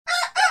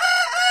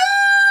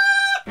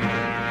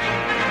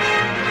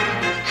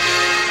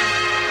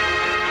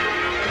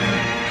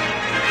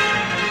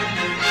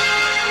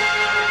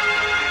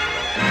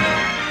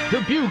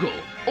Bugle,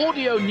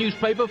 audio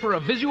newspaper for a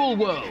visual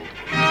world.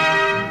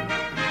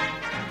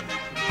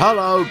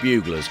 Hello,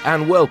 Buglers,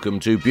 and welcome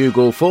to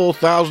Bugle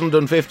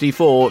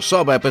 4054,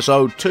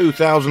 sub-episode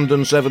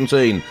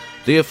 2017,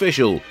 the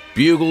official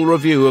Bugle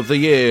review of the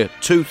year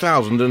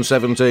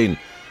 2017.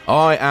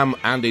 I am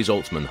Andy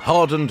Zaltzman,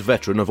 hardened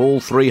veteran of all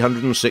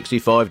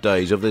 365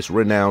 days of this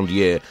renowned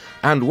year,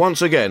 and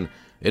once again,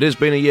 it has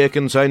been a year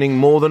containing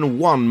more than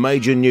one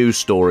major news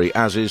story,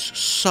 as is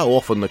so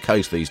often the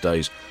case these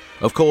days.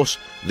 Of course,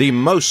 the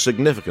most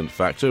significant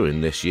factor in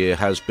this year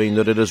has been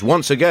that it has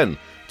once again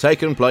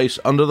taken place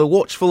under the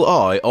watchful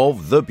eye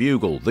of The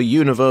Bugle, the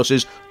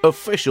universe's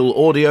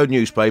official audio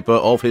newspaper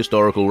of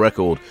historical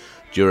record.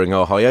 During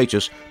our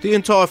hiatus, the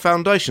entire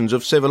foundations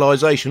of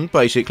civilization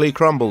basically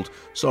crumbled.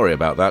 Sorry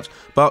about that,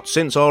 but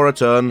since our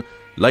return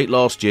late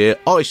last year,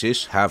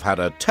 ISIS have had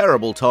a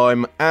terrible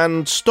time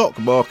and stock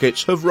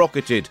markets have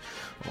rocketed.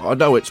 I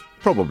know it's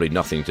probably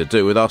nothing to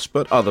do with us,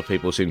 but other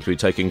people seem to be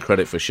taking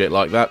credit for shit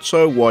like that,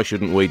 so why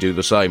shouldn't we do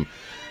the same?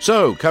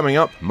 So, coming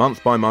up,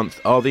 month by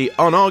month, are the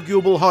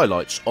unarguable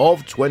highlights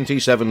of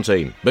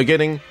 2017,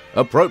 beginning,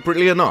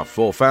 appropriately enough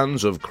for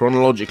fans of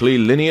chronologically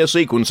linear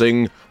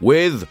sequencing,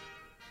 with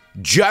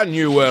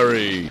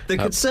January. The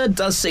concern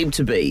does seem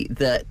to be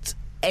that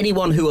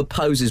anyone who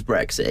opposes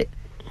Brexit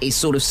is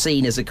sort of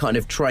seen as a kind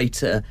of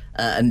traitor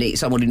and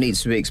someone who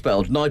needs to be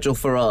expelled. Nigel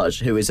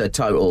Farage, who is a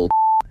total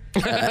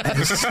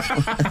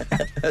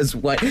has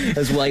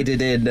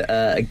waded in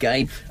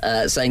again,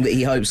 saying that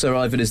he hopes Sir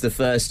Ivan is the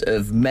first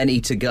of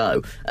many to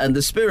go. And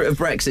the spirit of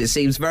Brexit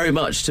seems very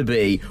much to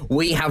be,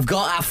 we have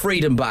got our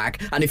freedom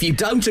back, and if you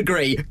don't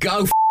agree,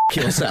 go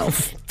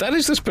yourself. That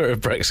is the spirit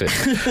of Brexit.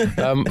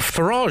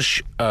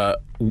 Farage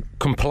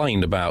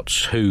complained about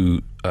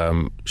who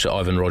Sir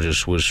Ivan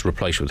Rogers was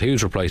replaced with. He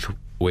was replaced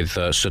with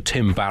Sir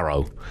Tim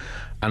Barrow.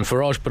 And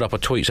Farage put up a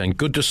tweet saying,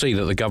 good to see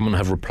that the government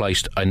have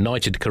replaced a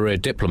knighted career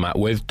diplomat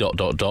with ...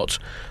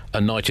 a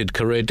knighted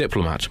career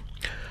diplomat.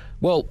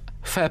 Well,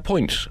 fair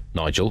point,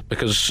 Nigel,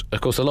 because,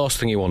 of course, the last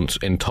thing you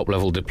want in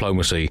top-level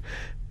diplomacy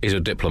is a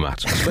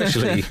diplomat,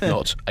 especially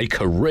not a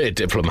career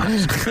diplomat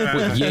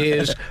with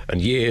years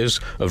and years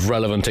of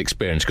relevant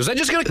experience, because they're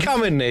just going to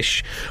come in,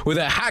 Nish, with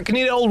their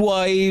hackneyed old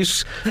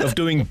ways of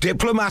doing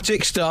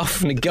diplomatic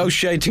stuff,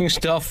 negotiating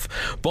stuff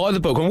by the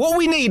book. And what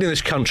we need in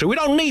this country, we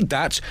don't need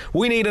that.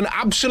 We need an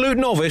absolute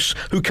novice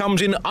who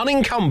comes in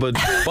unencumbered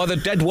by the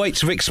dead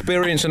weights of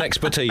experience and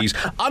expertise,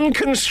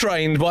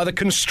 unconstrained by the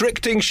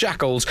constricting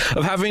shackles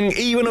of having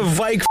even a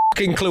vague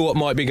fucking clue what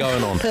might be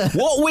going on.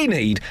 What we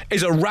need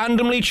is a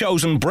randomly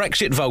chosen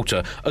Brexit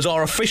voter as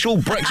our official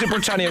Brexit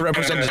Britannia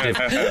representative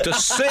to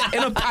sit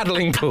in a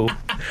paddling pool in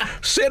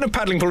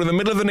the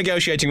middle of the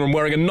negotiating room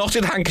wearing a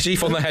knotted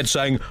handkerchief on the head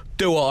saying,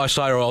 do what I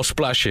say or I'll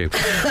splash you.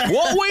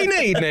 What we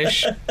need,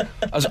 Nish,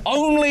 as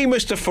only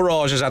Mr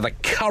Farage has had the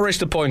courage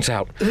to point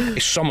out,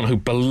 is someone who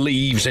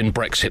believes in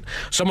Brexit,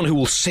 someone who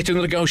will sit in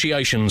the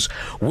negotiations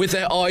with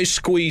their eyes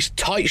squeezed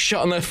tight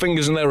shut and their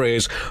fingers in their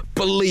ears,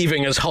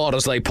 believing as hard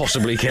as they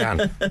possibly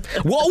can.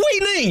 What we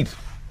need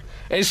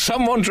is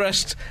someone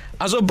dressed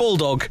as a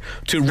bulldog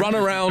to run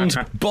around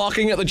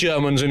barking at the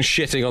Germans and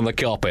shitting on the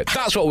carpet.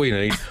 That's what we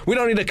need. We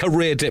don't need a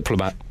career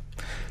diplomat.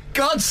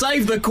 God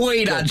save the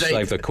Queen, God Andy.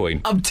 save the Queen.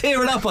 I'm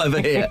tearing up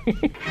over here.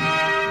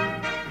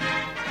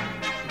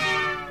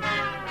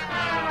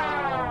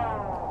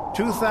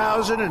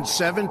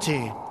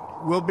 2017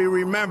 will be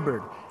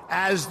remembered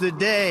as the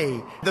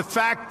day the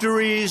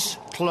factories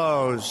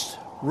closed.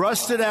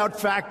 Rusted out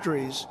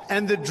factories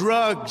and the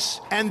drugs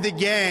and the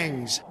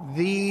gangs.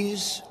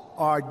 These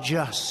are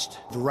just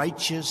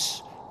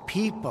righteous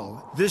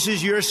people. This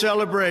is your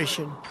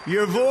celebration.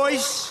 Your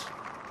voice,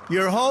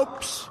 your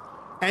hopes,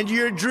 and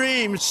your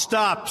dreams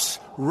stops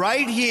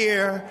right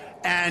here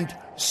and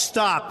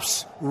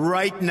stops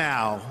right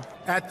now.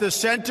 At the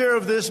center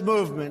of this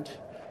movement,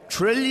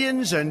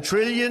 trillions and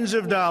trillions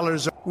of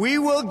dollars. We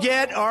will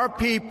get our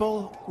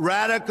people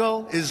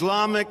radical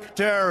Islamic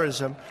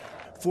terrorism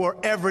for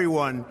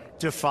everyone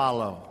to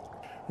follow.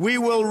 We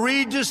will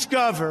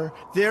rediscover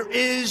there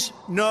is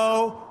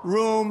no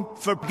room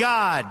for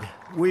God.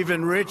 We've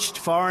enriched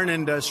foreign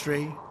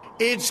industry.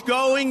 It's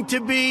going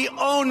to be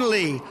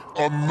only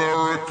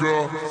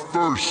America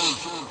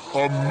first.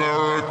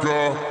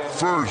 America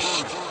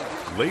first.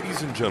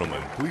 Ladies and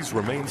gentlemen, please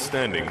remain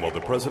standing while the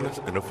President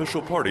and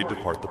official party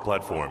depart the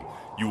platform.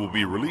 You will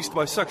be released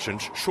by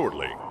sections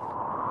shortly.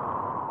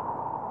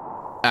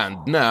 And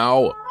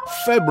now,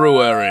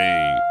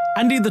 February.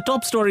 Andy, the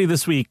top story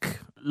this week,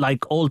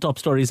 like all top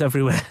stories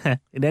everywhere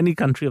in any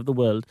country of the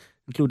world,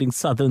 including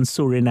southern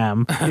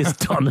Suriname, is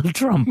Donald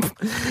Trump.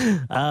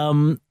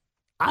 I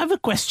have a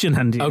question,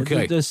 Andy.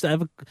 Okay.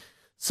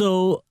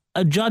 So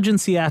a judge in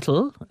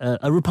Seattle,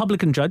 a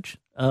Republican judge,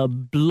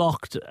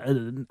 blocked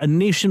had a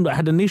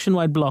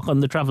nationwide block on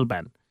the travel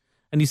ban.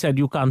 And he said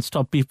you can't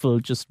stop people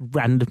just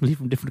randomly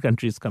from different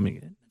countries coming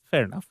in.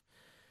 Fair enough.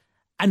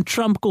 And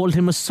Trump called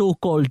him a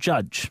so-called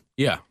judge.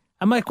 Yeah.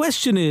 And my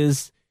question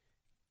is,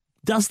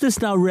 does this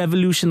now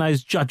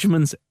revolutionize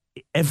judgments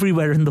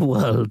everywhere in the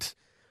world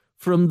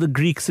from the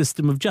Greek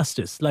system of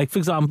justice. Like, for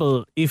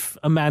example, if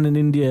a man in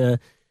India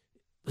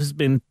has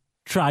been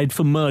tried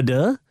for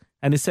murder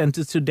and is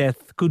sentenced to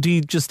death, could he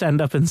just stand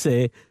up and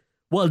say,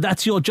 well,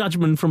 that's your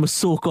judgment from a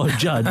so-called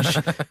judge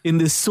in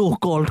this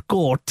so-called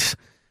court,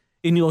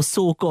 in your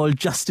so-called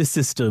justice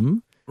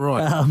system?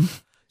 Right.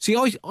 See,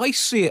 I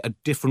see it a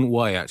different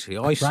way, actually.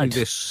 I see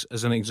this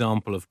as an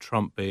example of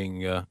Trump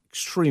being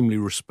extremely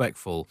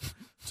respectful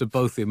to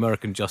both the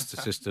American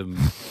justice system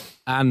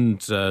and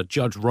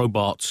Judge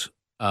Robart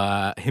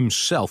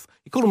himself.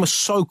 He called him a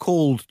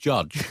so-called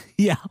judge.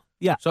 Yeah.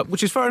 So,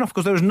 which is fair enough,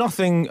 because there is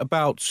nothing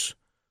about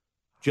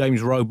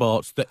James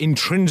Robart that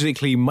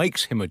intrinsically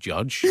makes him a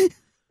judge.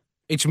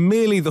 It's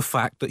merely the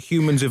fact that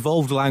humans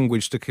evolved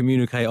language to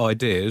communicate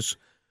ideas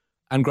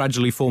and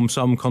gradually form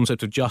some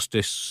concept of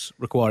justice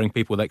requiring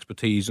people with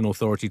expertise and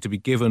authority to be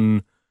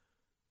given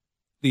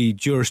the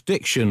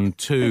jurisdiction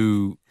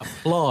to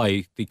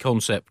apply the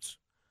concept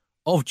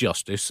of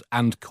justice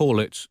and call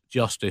it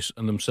justice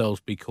and themselves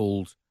be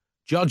called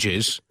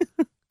judges,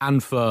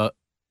 and for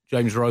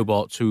James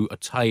Robart to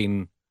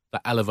attain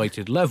that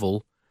elevated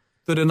level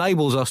that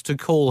enables us to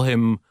call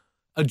him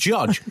a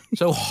judge.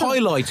 So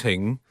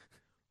highlighting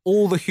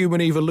all the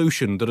human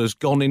evolution that has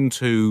gone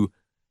into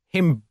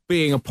him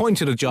being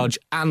appointed a judge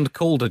and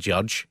called a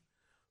judge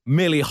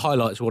merely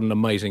highlights what an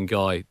amazing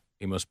guy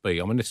he must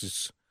be. I mean, this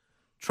is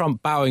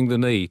Trump bowing the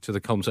knee to the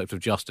concept of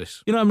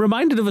justice. You know, I'm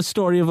reminded of a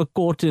story of a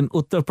court in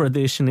Uttar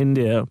Pradesh in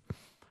India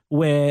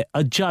where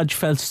a judge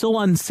felt so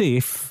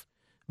unsafe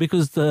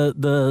because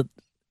the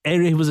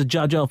area he was a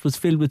judge of was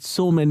filled with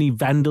so many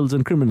vandals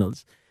and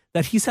criminals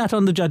that he sat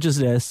on the judge's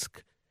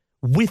desk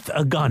with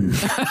a gun.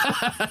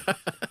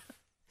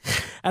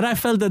 And I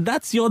felt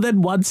that you're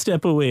then one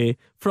step away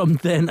from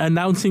then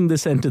announcing the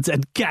sentence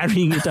and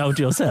carrying it out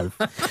yourself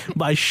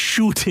by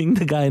shooting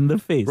the guy in the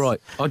face.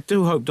 Right. I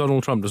do hope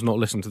Donald Trump does not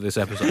listen to this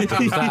episode,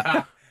 because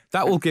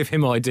that will give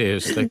him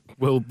ideas that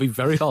will be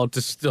very hard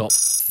to stop.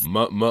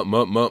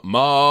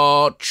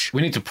 March.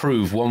 We need to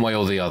prove one way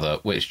or the other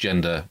which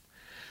gender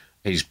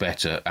is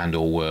better and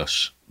or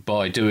worse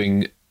by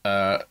doing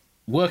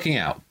working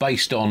out,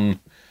 based on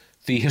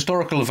the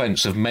historical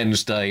events of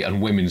Men's Day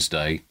and Women's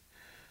Day,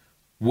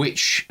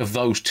 which of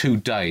those 2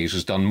 days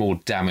has done more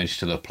damage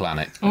to the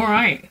planet. All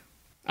right.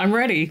 I'm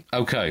ready.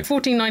 Okay.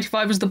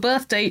 1495 was the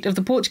birth date of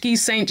the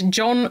Portuguese saint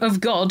John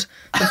of God,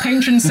 the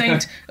patron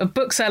saint of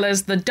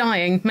booksellers, the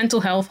dying,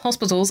 mental health,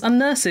 hospitals and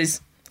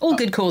nurses. All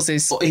good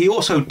causes. He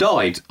also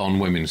died on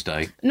Women's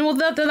Day. No,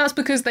 well, that's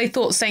because they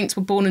thought saints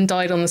were born and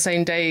died on the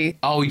same day.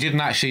 Oh, he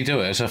didn't actually do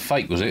it. It's a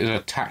fake, was it? It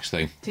was a tax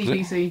thing.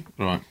 TBC.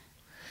 Right.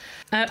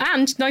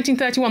 And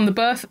 1931, the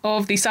birth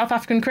of the South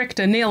African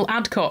cricketer Neil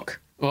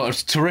Adcock. Well,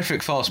 it's a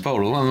terrific fast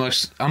bowler, one of the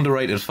most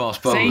underrated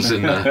fast bowlers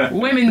in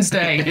Women's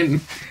Day.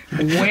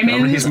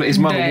 His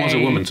mother was a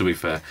woman, to be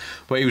fair,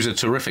 but he was a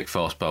terrific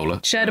fast bowler.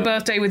 Shared a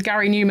birthday with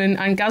Gary Newman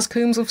and Gaz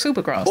Coombs of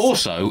Supergrass.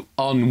 Also,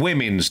 on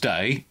Women's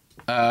Day,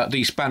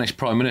 the Spanish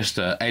Prime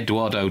Minister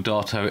Eduardo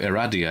Dato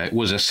Iradier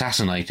was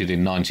assassinated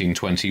in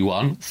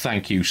 1921.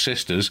 Thank you,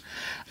 sisters.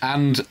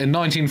 And in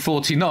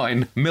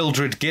 1949,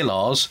 Mildred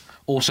Gillars,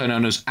 also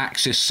known as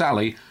Axis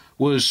Sally,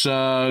 was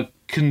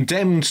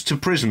condemned to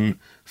prison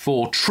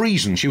for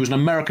treason. She was an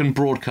American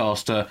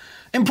broadcaster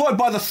employed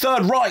by the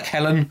Third Reich,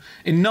 Helen,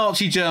 in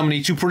Nazi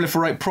Germany to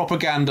proliferate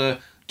propaganda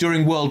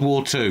during World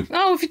War II.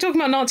 Oh, if you're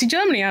talking about Nazi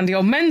Germany, Andy,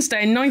 on Men's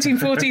Day in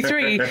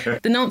 1943,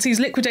 the Nazis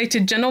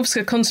liquidated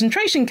Janowska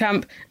concentration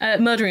camp,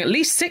 murdering at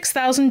least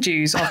 6,000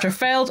 Jews after a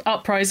failed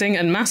uprising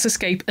and mass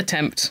escape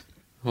attempt.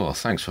 Oh,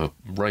 thanks for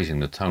raising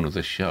the tone of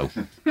this show.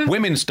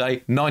 Women's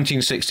Day,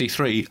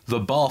 1963,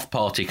 the Ba'ath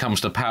Party comes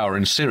to power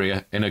in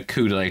Syria in a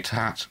coup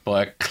d'etat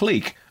by a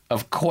clique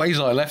of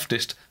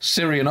quasi-leftist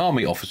Syrian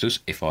army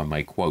officers, if I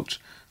may quote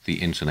the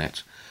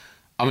internet.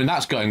 I mean,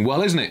 that's going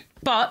well, isn't it?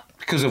 But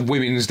because of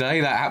Women's Day,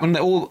 that happened.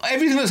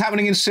 Everything that's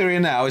happening in Syria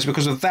now is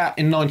because of that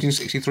in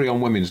 1963 on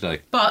Women's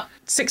Day. But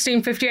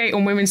 1658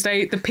 on Women's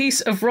Day, the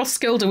Peace of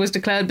Roskilde was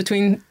declared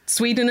between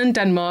Sweden and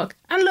Denmark.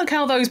 And look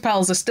how those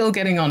pals are still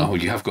getting on. Oh,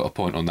 you have got a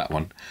point on that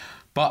one.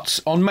 But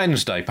on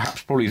Men's Day,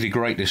 perhaps probably the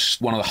greatest,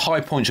 one of the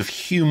high points of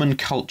human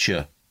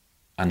culture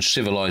and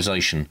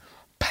civilization,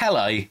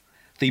 Pelé,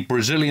 the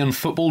Brazilian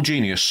football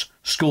genius,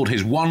 scored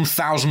his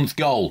 1,000th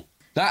goal.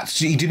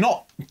 He did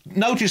not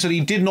notice that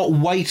he did not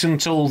wait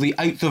until the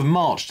 8th of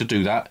March to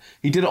do that.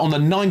 He did it on the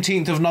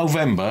 19th of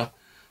November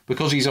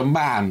because he's a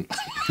man.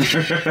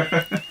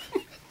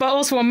 But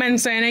also on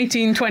Men's Day in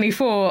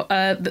 1824,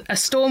 a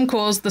storm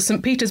caused the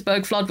St.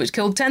 Petersburg flood, which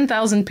killed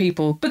 10,000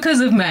 people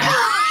because of men.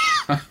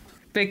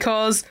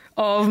 Because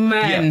of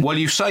men. Yeah, well,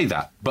 you say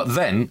that. But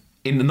then,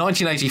 in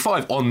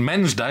 1985, on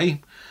Men's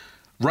Day,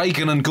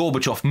 Reagan and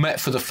Gorbachev met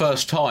for the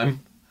first time,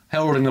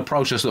 heralding the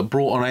process that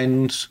brought an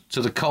end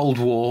to the Cold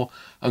War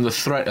and the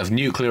threat of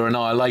nuclear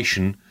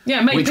annihilation,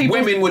 which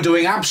women were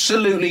doing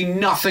absolutely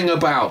nothing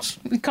about.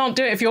 You can't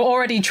do it if you're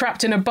already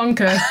trapped in a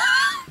bunker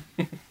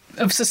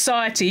of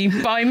society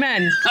by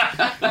men.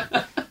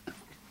 I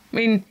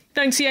mean,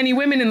 Don't see any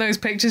women in those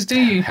pictures, do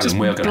you? Helen, Just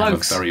we are going to have a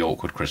blokes. very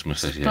awkward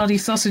Christmas this year. Bloody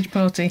sausage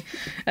party.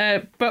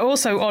 But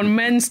also on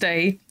Men's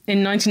Day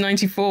in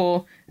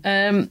 1994,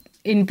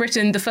 in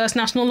Britain, the first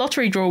national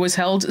lottery draw was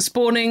held,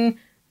 spawning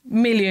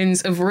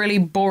millions of really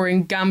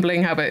boring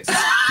gambling habits.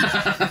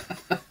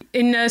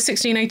 In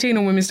 1618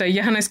 on Women's Day,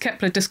 Johannes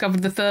Kepler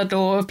discovered the third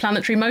law of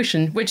planetary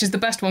motion, which is the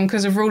best one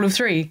because of rule of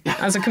three.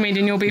 As a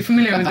comedian, you'll be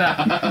familiar with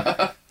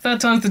that.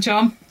 Third time's the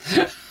charm.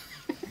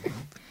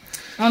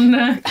 On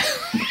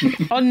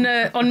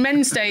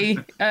Men's Day,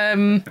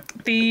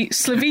 the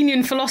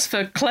Slovenian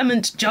philosopher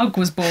Clement Jug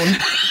was born,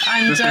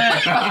 and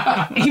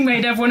he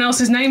made everyone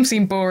else's name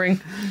seem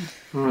boring.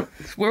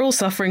 We're all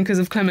suffering because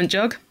of Clement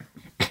Jug.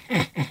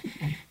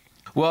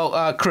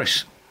 Well,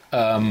 Chris,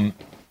 I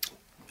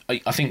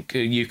think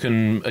you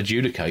can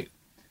adjudicate.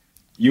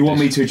 You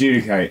want me to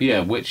adjudicate? Yeah,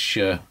 which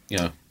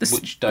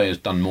which day has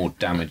done more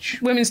damage?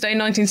 Women's Day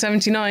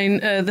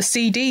 1979, the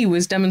CD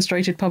was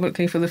demonstrated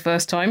publicly for the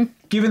first time.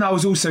 Given that I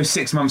was also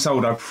 6 months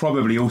old, I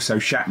probably also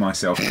shat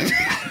myself.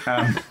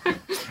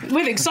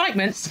 With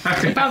excitement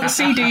about the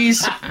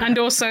CDs and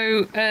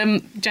also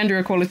gender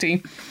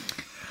equality.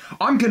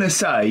 I'm going to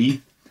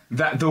say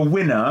that the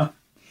winner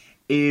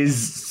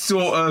is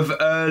sort of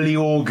early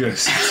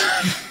August.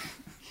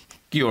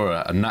 You're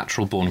a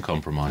natural-born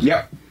compromiser.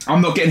 Yep,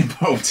 I'm not getting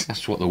involved.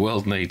 That's what the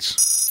world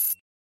needs.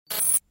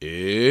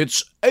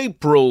 It's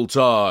April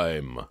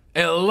time.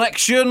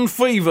 Election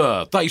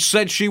fever. They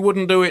said she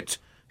wouldn't do it.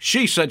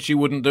 She said she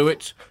wouldn't do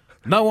it.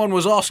 No one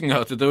was asking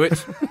her to do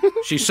it.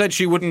 She said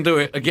she wouldn't do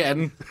it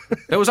again.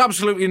 There was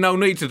absolutely no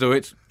need to do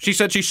it. She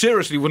said she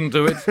seriously wouldn't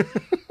do it.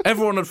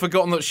 Everyone had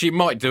forgotten that she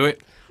might do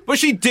it. But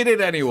she did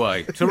it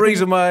anyway.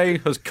 Theresa May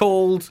has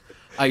called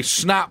a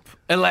snap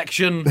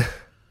election.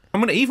 I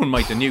mean, it even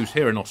made the news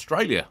here in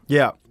Australia.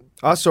 Yeah,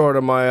 I saw it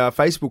on my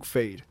Facebook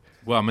feed.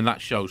 Well, I mean, that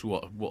shows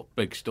what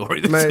big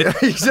story this Mate,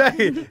 is.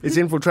 exactly. It's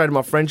infiltrated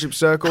my friendship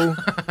circle.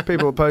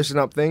 People are posting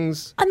up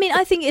things. I mean,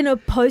 I think in a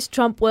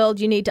post-Trump world,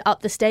 you need to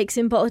up the stakes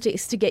in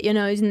politics to get your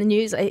nose in the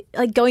news.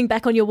 Like going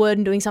back on your word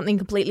and doing something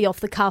completely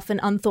off the cuff and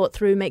unthought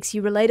through makes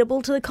you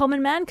relatable to the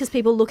common man, because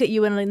people look at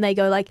you and they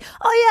go like,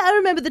 oh yeah, I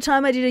remember the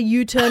time I did a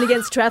U-turn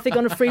against traffic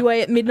on a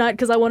freeway at midnight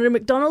because I wanted a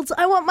McDonald's.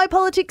 I want my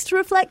politics to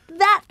reflect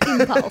that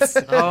impulse.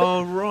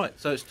 Oh, right.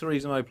 So it's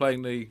Theresa May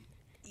playing the...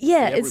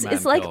 Yeah,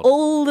 it's like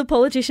all the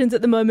politicians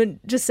at the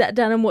moment just sat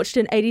down and watched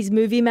an 80s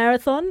movie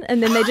marathon,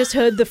 and then they just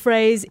heard the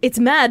phrase, it's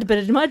mad, but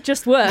it might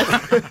just work,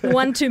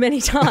 one too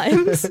many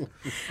times.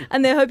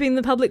 And they're hoping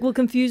the public will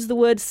confuse the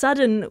word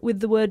sudden with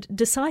the word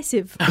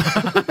decisive.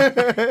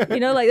 You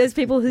know, like those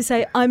people who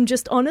say, I'm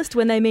just honest,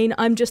 when they mean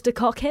I'm just a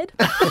cockhead.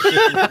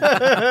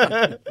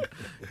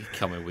 You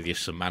come in with your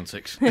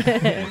semantics.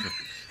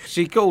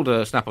 She called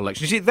a snap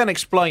election. She then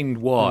explained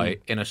why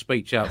in a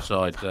speech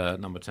outside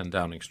number 10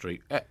 Downing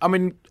Street. I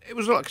mean, it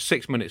was like a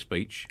 6-minute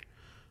speech.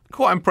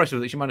 Quite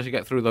impressive that she managed to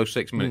get through those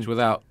 6 minutes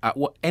without at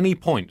any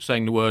point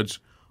saying the words,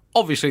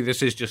 obviously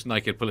this is just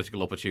naked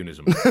political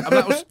opportunism. And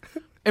that was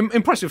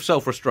impressive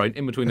self-restraint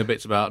in between the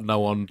bits about no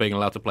one being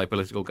allowed to play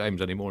political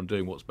games anymore and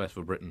doing what's best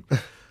for Britain.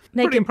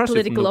 Naked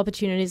political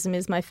opportunism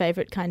is my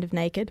favourite kind of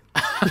naked.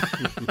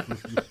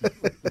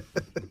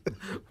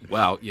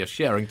 Wow, you're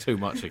sharing too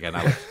much again,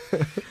 Alex.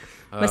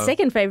 My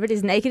second favourite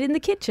is naked in the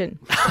kitchen.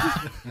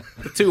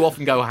 The two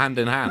often go hand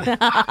in hand.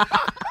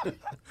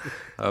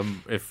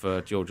 If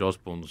George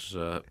Osborne's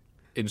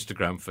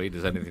Instagram feed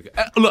is anything...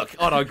 look,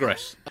 I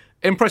digress.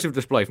 Impressive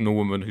display from the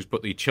woman who's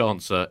put the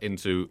Chancellor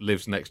into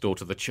lives next door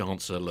to the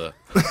Chancellor.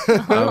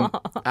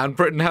 And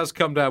Britain has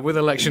come down with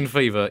election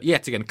fever.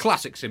 Yet again,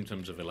 classic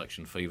symptoms of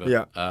election fever.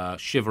 Yeah.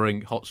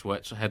 Shivering, hot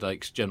sweats,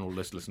 headaches, general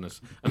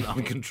listlessness, and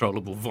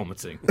uncontrollable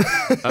vomiting.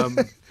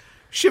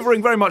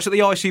 Shivering very much at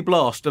the icy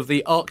blast of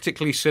the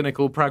arctically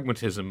cynical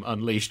pragmatism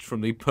unleashed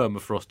from the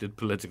permafrosted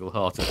political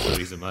heart of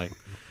Theresa May.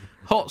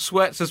 Hot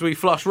sweats as we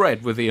flush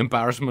red with the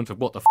embarrassment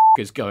of what the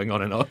is going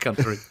on in our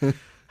country.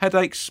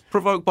 Headaches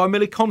provoked by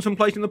merely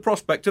contemplating the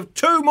prospect of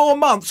 2 more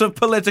months of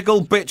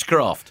political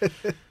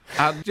bitchcraft.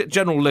 And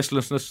general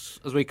listlessness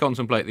as we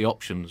contemplate the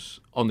options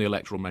on the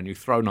electoral menu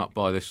thrown up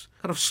by this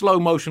kind of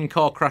slow-motion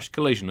car crash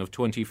collision of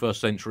 21st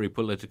century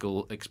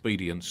political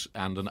expedience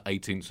and an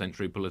 18th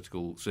century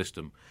political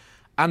system.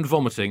 And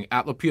vomiting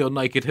at the pure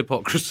naked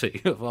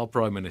hypocrisy of our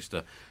Prime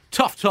Minister.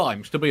 Tough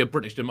times to be a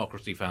British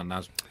democracy fan,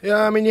 Naz.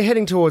 Yeah, I mean, you're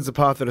heading towards the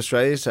path that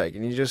Australia's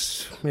taking. You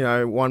just,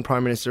 one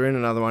Prime Minister in,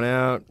 another one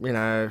out,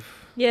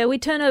 Yeah, we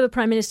turn over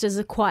Prime Ministers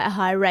at quite a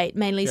high rate,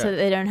 mainly so that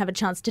they don't have a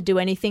chance to do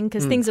anything,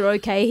 because things are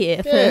okay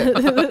here for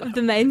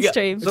the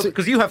mainstream.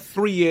 Because you have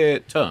 3-year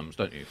terms,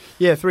 don't you?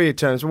 Yeah, 3-year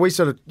terms. But we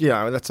sort of,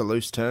 that's a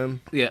loose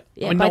term. Yeah.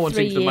 Yeah, I mean, by no one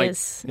 3 seems to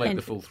years. make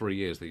the full 3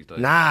 years these days.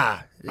 Nah.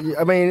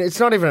 I mean, it's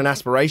not even an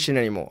aspiration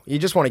anymore. You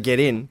just want to get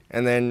in,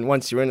 and then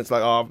once you're in, it's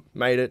like, oh, I've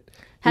made it.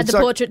 Had It's the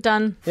like- portrait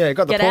done. Yeah,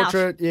 got the Get out.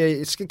 portrait.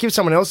 Yeah, give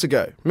someone else a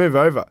go. Move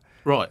over.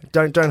 Right.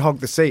 Don't hog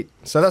the seat.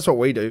 So that's what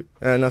we do.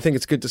 And I think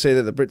it's good to see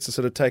that the Brits are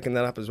sort of taking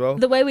that up as well.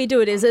 The way we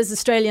do it is, as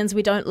Australians,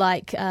 we don't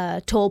like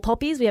tall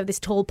poppies. We have this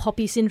tall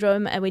poppy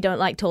syndrome, and we don't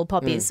like tall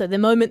poppies. So the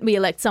moment we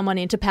elect someone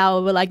into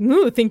power, we're like,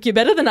 think you're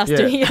better than us,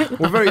 do you?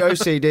 We're very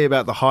OCD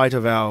about the height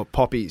of our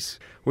poppies.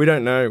 We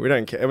don't know. We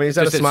don't care. I mean, is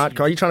that a smart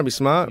car? Are you trying to be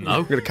smart? No.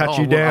 We're going to cut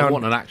you down. I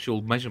want an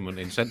actual measurement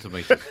in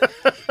centimetres.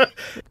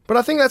 But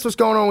I think that's what's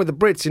going on with the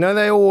Brits. You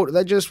know,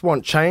 they just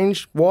want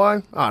change.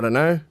 Why? I don't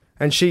know.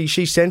 And she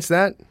sensed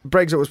that.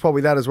 Brexit was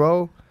probably that as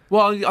well.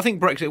 Well, I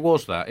think Brexit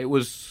was that. It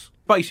was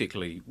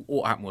basically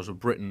what happened was that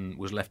Britain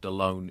was left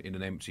alone in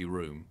an empty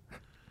room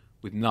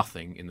with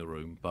nothing in the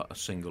room but a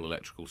single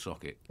electrical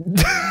socket.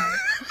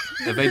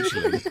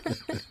 Eventually,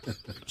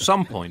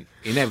 some point,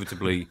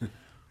 inevitably,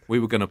 we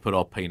were going to put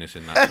our penis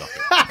in that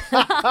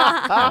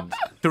socket. And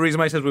Theresa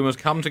May says we must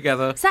come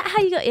together. Is that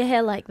how you got your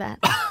hair like that?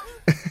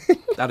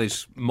 That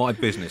is my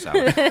business,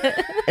 Alan.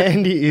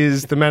 Andy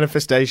is the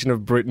manifestation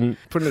of Britain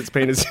putting its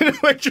penis in an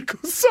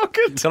electrical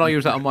socket. Can I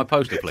use that on my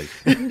poster, please?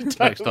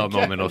 Next time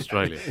I'm in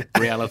Australia.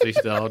 Reality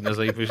star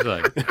Nazeem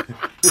Hussain.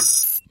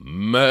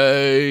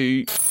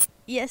 May.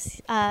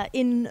 Yes,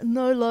 in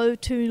No Low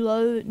Too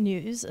Low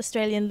news,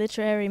 Australian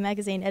literary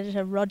magazine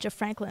editor Roger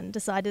Franklin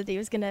decided he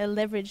was going to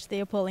leverage the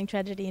appalling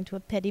tragedy into a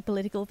petty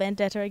political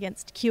vendetta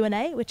against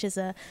Q&A, which is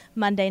a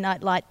Monday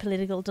night light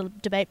political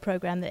debate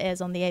program that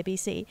airs on the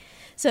ABC.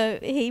 So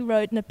he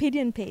wrote an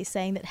opinion piece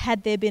saying that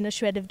had there been a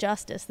shred of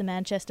justice, the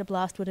Manchester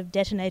blast would have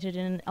detonated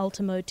in an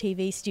Ultimo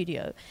TV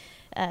studio.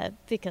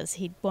 Because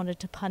he wanted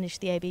to punish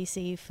the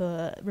ABC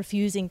for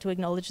refusing to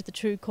acknowledge the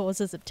true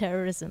causes of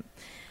terrorism.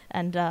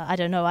 And I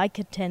don't know, I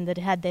contend that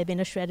had there been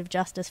a shred of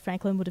justice,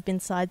 Franklin would have been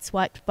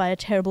sideswiped by a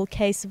terrible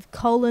case of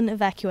colon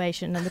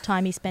evacuation, and the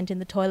time he spent in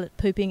the toilet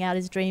pooping out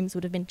his dreams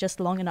would have been just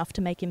long enough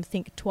to make him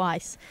think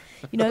twice.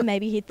 You know,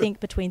 maybe he'd think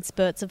between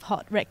spurts of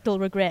hot rectal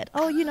regret,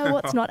 oh, you know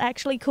what's not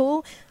actually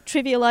cool?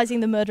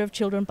 Trivialising the murder of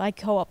children by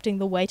co-opting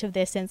the weight of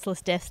their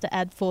senseless deaths to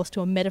add force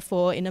to a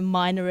metaphor in a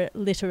minor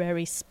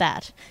literary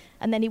spat.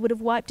 And then he would have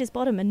wiped his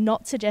bottom and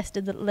not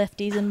suggested that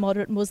lefties and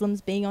moderate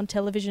Muslims being on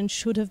television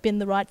should have been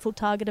the rightful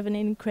target of an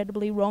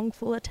incredibly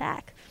wrongful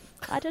attack.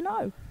 I don't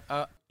know.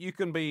 You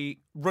can be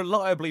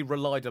reliably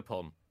relied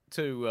upon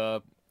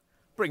to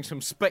bring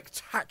some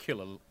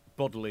spectacular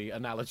bodily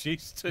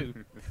analogies to.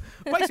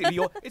 Basically,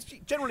 it's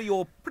generally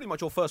pretty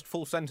much your first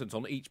full sentence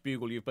on each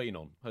Bugle you've been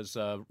on has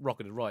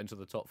rocketed right into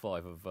the top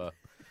 5 of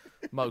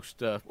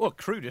most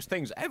crudest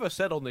things ever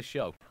said on this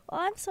show.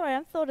 Well, I'm sorry,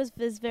 I'm thought as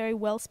very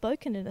well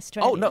spoken in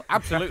Australia. Oh no,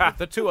 absolutely.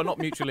 The two are not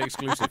mutually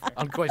exclusive,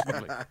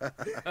 unquestionably.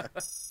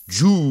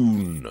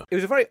 June. It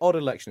was a very odd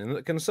election in that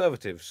the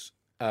Conservatives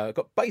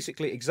got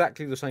basically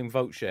exactly the same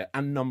vote share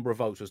and number of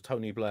votes as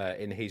Tony Blair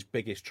in his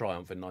biggest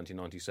triumph in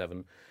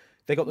 1997.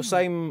 They got the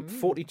same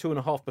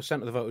 42.5%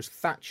 of the vote as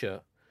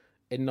Thatcher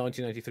in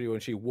 1983 when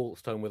she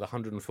waltzed home with a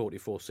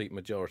 144-seat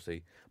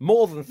majority.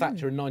 More than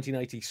Thatcher in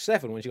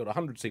 1987 when she got a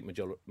 100-seat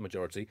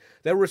majority.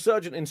 They're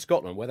resurgent in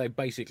Scotland, where they've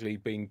basically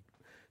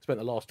spent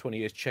the last 20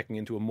 years checking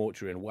into a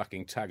mortuary and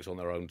whacking tags on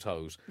their own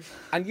toes.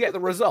 And yet the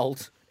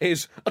result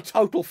is a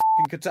total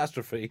f***ing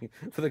catastrophe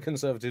for the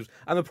Conservatives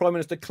and the Prime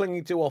Minister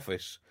clinging to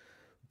office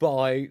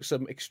by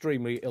some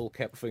extremely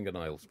ill-kept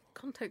fingernails.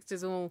 Context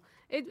is all...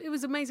 It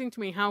was amazing to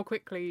me how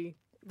quickly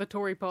the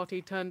Tory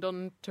party turned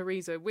on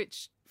Theresa,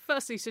 which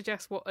firstly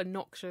suggests what a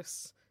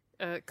noxious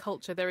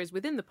culture there is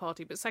within the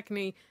party, but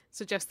secondly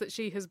suggests that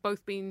she has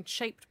both been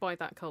shaped by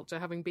that culture,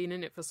 having been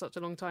in it for such a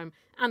long time,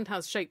 and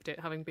has shaped it,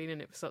 having been in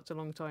it for such a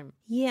long time.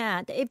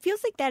 Yeah, it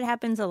feels like that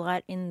happens a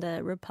lot in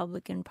the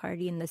Republican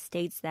Party in the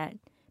States, that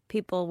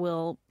people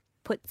will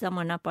put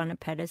someone up on a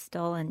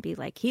pedestal and be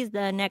like, he's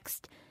the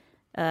next...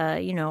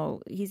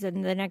 he's the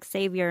next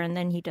savior, and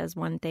then he does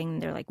one thing,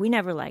 and they're like, we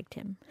never liked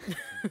him.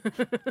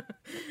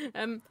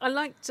 I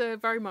liked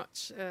very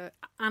much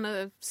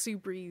Anna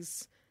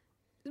Soubry's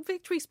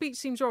victory speech.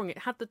 Seems wrong. It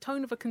had the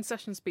tone of a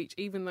concession speech,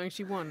 even though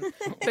she won.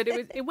 But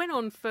it went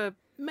on for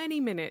many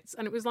minutes,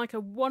 and it was like a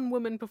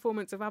one-woman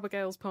performance of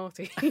Abigail's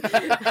Party.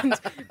 And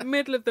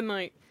middle of the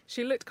night,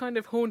 she looked kind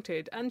of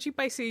haunted, and she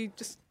basically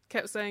just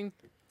kept saying,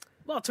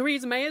 well,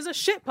 Theresa May is a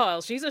shit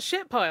pile. She's a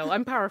shit pile.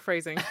 I'm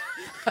paraphrasing.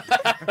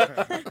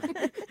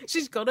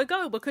 She's got to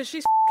go because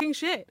she's f***ing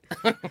shit.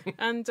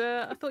 And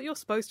I thought you're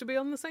supposed to be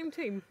on the same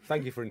team.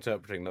 Thank you for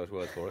interpreting those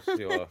words for us.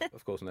 You are,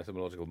 of course, an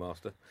etymological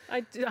master.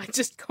 I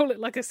just call it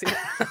like I see it.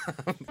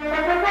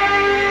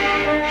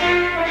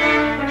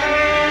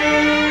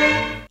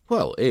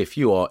 Well, if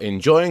you are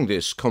enjoying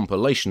this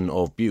compilation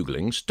of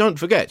buglings, don't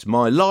forget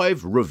my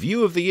live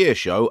Review of the Year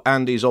show,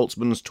 Andy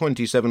Zaltzman's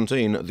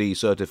 2017 The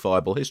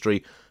Certifiable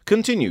History,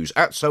 continues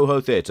at Soho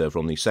Theatre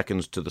from the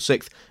 2nd to the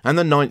 6th and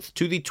the 9th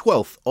to the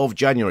 12th of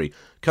January,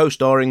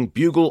 co-starring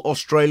Bugle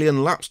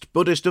Australian Lapsed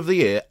Buddhist of the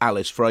Year,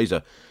 Alice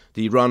Fraser.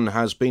 The run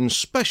has been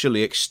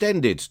specially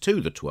extended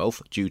to the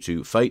 12th due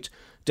to fate,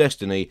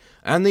 destiny,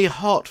 and the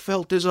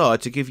heartfelt desire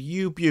to give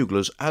you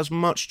buglers as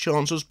much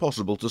chance as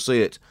possible to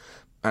see it.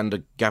 and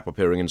a gap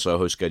appearing in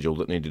Soho's schedule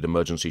that needed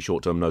emergency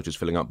short-term notice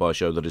filling up by a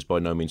show that is by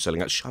no means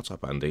selling out. Shut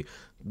up, Andy.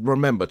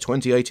 Remember,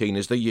 2018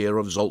 is the year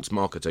of Zolt's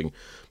marketing.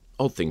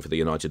 Odd thing for the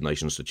United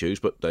Nations to choose,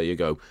 but there you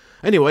go.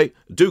 Anyway,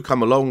 do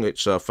come along.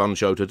 It's a fun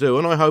show to do,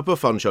 and I hope a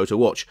fun show to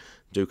watch.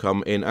 Do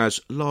come in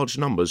as large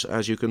numbers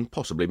as you can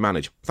possibly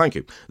manage. Thank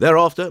you.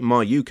 Thereafter,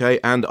 my UK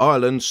and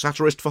Ireland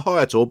Satirist for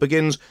Hire tour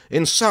begins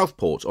in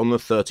Southport on the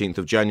 13th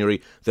of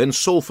January, then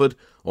Salford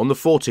on the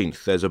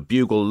 14th. There's a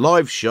Bugle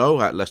live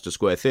show at Leicester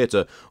Square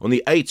Theatre on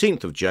the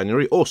 18th of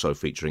January, also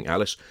featuring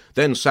Alice.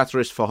 Then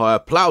Satirist for Hire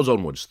ploughs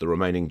onwards the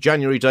remaining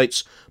January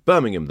dates.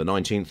 Birmingham the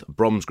 19th,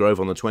 Bromsgrove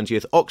on the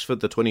 20th,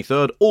 Oxford the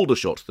 23rd,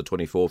 Aldershot the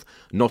 24th,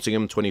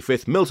 Nottingham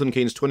 25th, Milton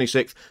Keynes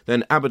 26th,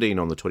 then Aberdeen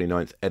on the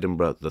 29th,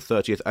 Edinburgh the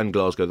 30th and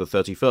Glasgow the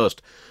 31st.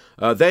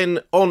 Then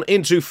on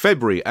into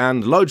February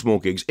and loads more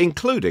gigs,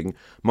 including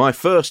my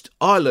first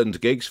Ireland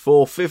gigs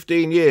for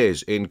 15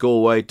 years in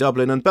Galway,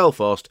 Dublin and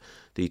Belfast,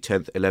 the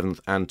 10th, 11th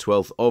and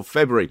 12th of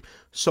February.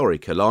 Sorry,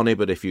 Killarney,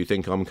 but if you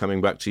think I'm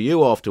coming back to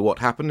you after what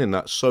happened in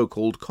that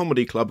so-called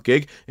comedy club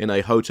gig in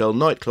a hotel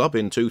nightclub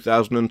in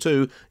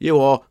 2002, you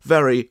are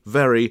very,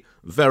 very,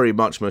 very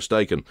much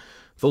mistaken.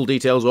 Full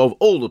details of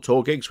all the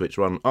tour gigs, which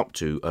run up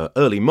to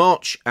early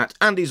March, at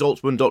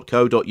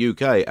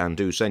andyzaltzman.co.uk, and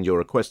do send your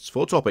requests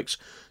for topics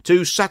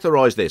to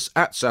satirise this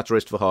at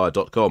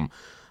satiristforhire.com.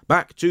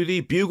 Back to the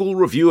Bugle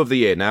Review of the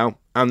Year now,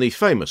 and the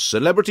famous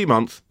celebrity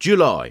month,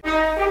 July.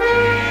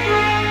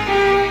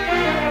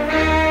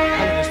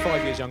 Helen is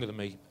 5 years younger than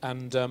me,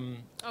 and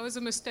That was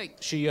a mistake.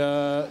 She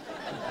It's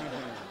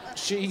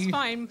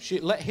fine.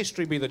 let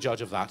history be the judge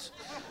of that.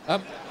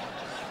 And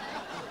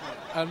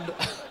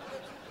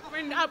I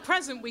mean, at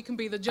present, we can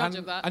be the judge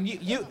of that. And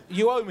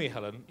you owe me,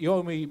 Helen. You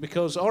owe me,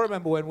 because I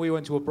remember when we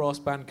went to a brass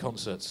band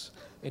concert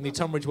in the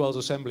Tunbridge Wells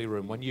Assembly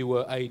Room when you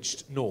were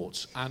aged 0,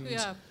 and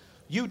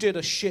you did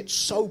a shit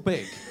so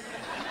big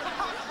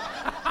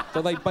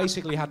that they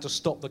basically had to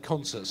stop the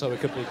concert so it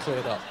could be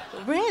cleared up.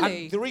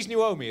 Really? And the reason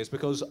you owe me is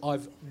because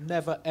I've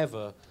never,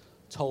 ever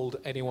told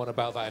anyone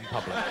about that in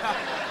public.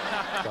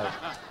 So.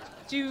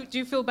 Do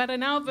you feel better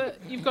now that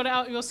you've got it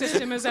out of your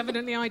system, as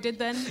evidently I did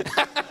then?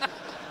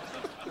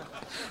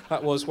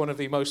 That was one of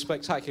the most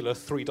spectacular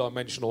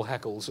three-dimensional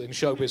heckles in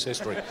showbiz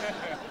history.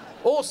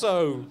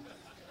 Also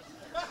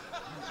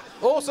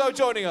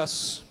joining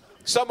us,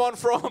 someone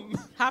from...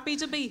 Happy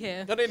to be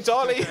here. An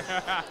entirely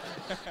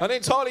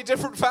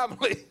different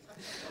family.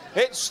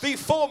 It's the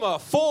former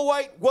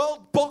four-weight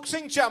world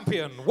boxing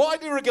champion,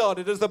 widely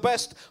regarded as the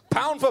best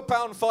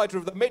pound-for-pound fighter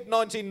of the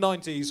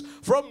mid-1990s,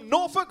 from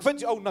Norfolk,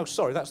 Virginia... Oh, no,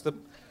 sorry, that's the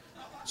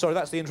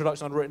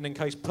introduction I'd written in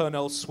case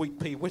Purnell's Sweet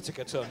Pea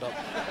Whittaker turned up.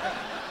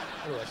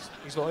 Anyway,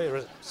 he's not here,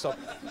 is it?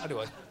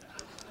 Anyway,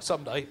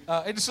 someday.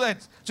 Instead,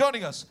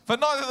 joining us for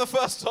neither the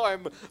first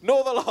time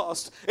nor the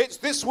last, it's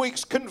this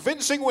week's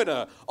convincing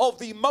winner of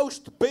the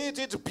most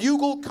bearded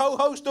Bugle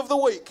co-host of the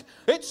week.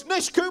 It's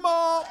Nish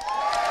Kumar!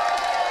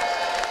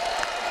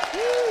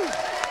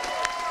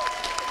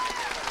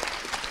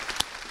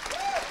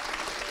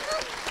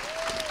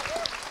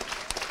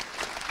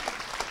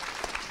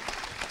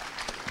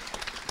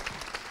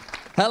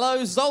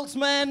 Hello,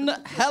 Zoltzmen.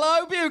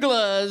 Hello,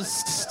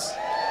 Buglers.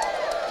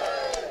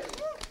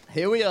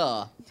 Here we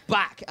are,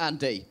 back,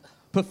 Andy,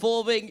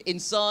 performing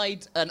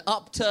inside an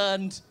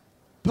upturned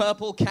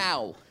purple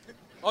cow.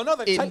 Oh, no,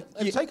 they've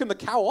taken the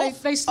cow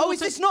off. They Oh,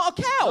 is this not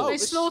a cow? They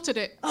slaughtered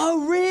it.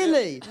 Oh,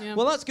 really? Yeah.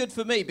 Well, that's good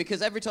for me,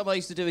 because every time I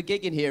used to do a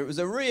gig in here, it was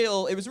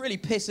really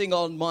pissing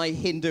on my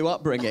Hindu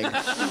upbringing.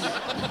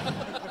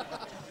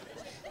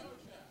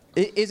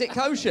 Is it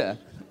kosher?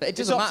 It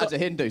doesn't matter to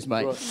Hindus,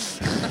 mate. Right.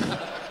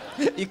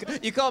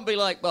 You can't be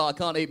like, well, I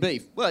can't eat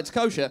beef. Well, it's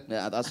kosher.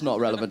 Yeah, that's not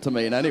relevant to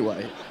me in any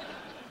way.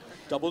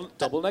 Double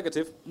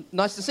negative.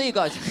 Nice to see you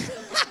guys.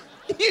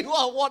 You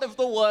are one of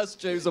the worst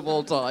Jews of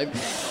all time.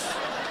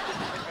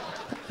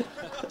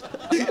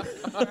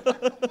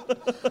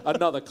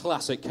 Another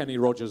classic Kenny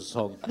Rogers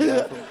song.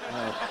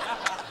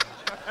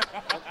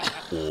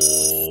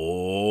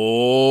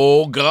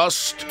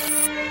 August.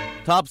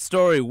 Top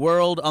story,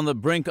 world on the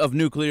brink of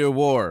nuclear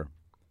war.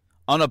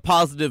 On a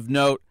positive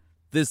note,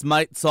 this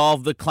might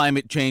solve the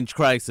climate change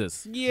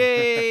crisis.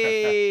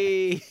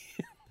 Yay!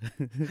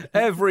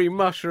 Every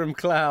mushroom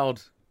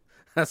cloud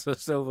has a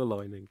silver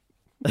lining.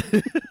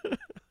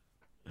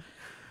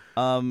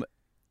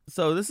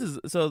 So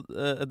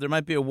there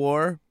might be a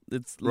war.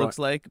 It looks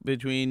like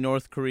between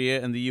North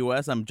Korea and the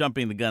U.S. I'm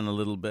jumping the gun a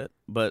little bit,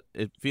 but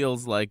it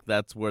feels like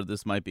that's where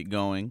this might be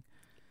going.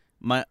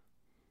 My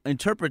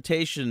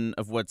interpretation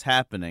of what's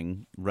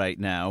happening right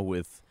now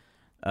with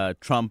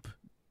Trump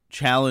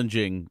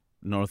challenging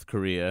North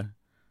Korea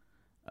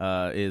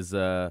is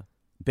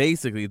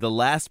basically the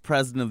last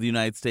president of the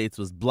United States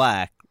was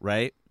black,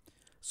 right?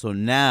 So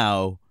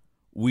now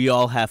we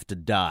all have to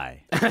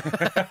die.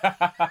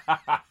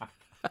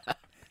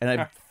 And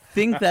I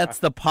think that's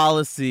the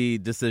policy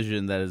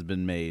decision that has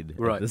been made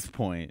at this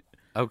point.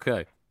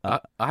 Okay. I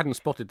hadn't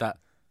spotted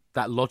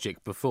that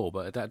logic before,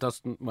 but that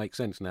doesn't make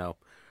sense now.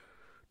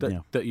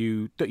 that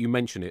you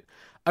mention it.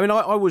 I mean,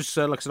 I was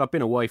like I said, I've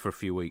been away for a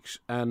few weeks,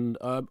 and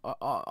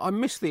I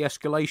missed the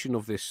escalation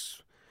of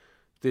this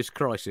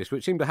crisis,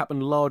 which seemed to happen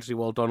largely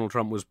while Donald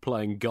Trump was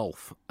playing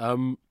golf.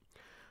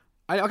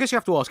 I guess you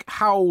have to ask,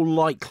 how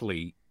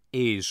likely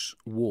is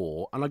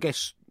war? And I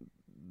guess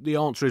the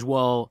answer is,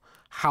 well,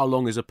 how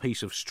long is a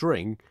piece of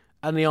string?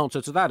 And the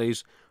answer to that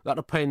is, that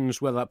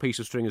depends whether that piece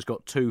of string has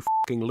got two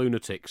fucking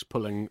lunatics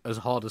pulling as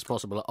hard as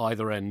possible at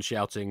either end,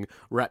 shouting,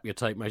 "Wrap your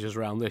tape measures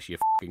around this, you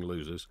fucking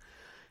losers."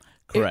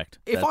 Correct.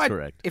 That's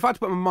correct. If I had to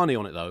put my money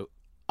on it, though,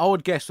 I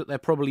would guess that there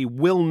probably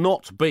will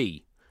not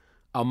be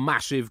a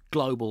massive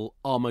global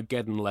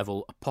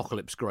Armageddon-level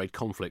apocalypse-grade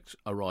conflict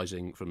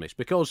arising from this.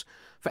 Because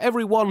for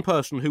every one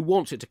person who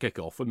wants it to kick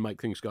off and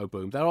make things go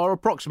boom, there are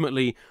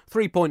approximately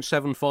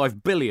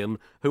 3.75 billion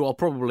who are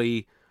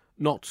probably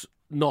not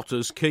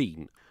as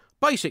keen.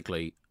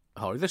 Basically,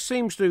 Harry, this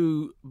seems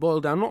to boil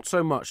down not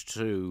so much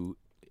to,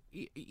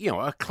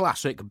 a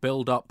classic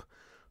build-up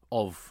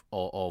of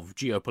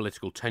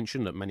geopolitical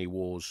tension that many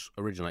wars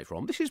originate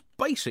from. This is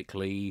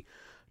basically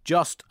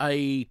just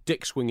a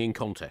dick-swinging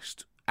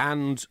contest.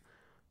 And,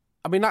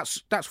 I mean,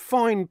 that's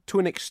fine to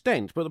an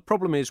extent, but the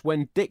problem is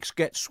when dicks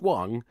get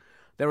swung,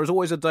 there is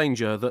always a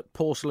danger that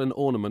porcelain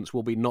ornaments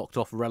will be knocked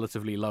off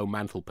relatively low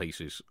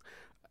mantelpieces.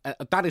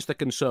 That is the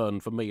concern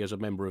for me as a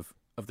member of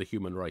the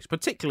human race,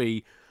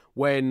 particularly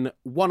when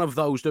one of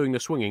those doing the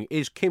swinging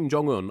is Kim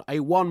Jong-un,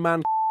 a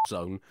one-man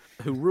zone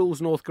who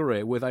rules North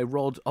Korea with a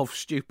rod of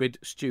stupid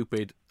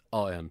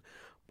iron.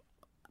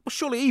 Well,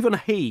 surely even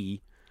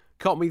he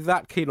can't be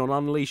that keen on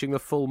unleashing the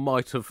full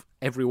might of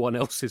everyone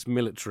else's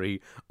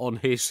military on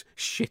his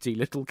shitty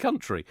little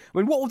country. I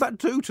mean, what would that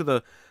do to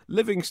the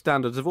living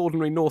standards of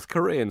ordinary North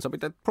Koreans? I mean,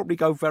 they'd probably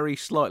go very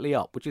slightly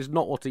up, which is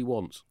not what he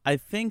wants. I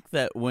think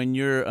that when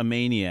you're a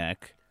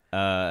maniac,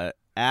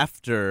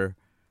 after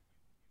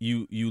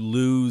you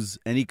lose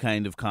any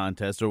kind of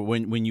contest, or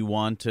when you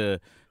want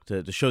to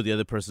show the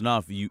other person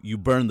off, you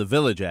burn the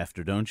village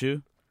after, don't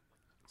you?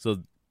 So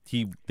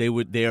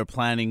they are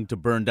planning to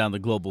burn down the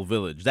global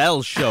village.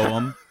 That'll show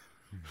them.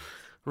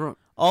 Right.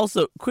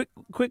 Also,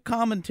 quick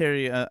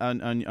commentary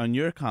on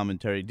your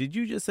commentary. Did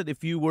you just said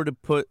if you were to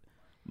put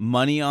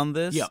money on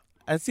this? Yeah.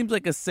 It seems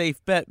like a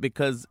safe bet,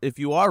 because if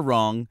you are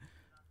wrong,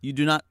 you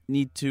do not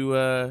need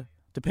to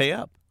pay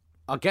up.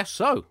 I guess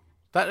so.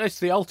 That's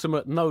the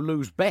ultimate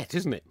no-lose bet,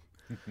 isn't it?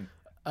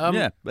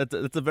 Yeah,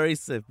 that's a very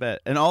safe bet.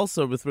 And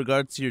also, with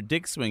regards to your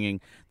dick swinging,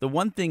 the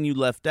one thing you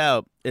left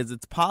out is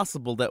it's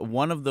possible that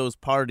one of those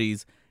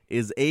parties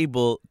is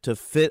able to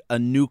fit a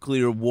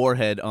nuclear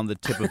warhead on the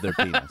tip of their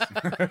penis.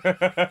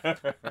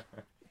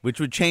 Which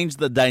would change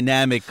the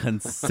dynamic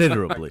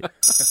considerably.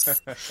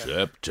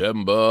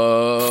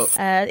 September.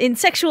 In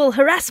sexual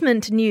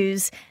harassment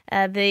news,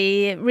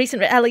 the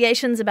recent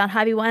allegations about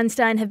Harvey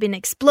Weinstein have been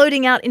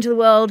exploding out into the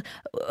world,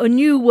 a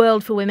new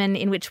world for women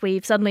in which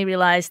we've suddenly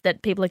realised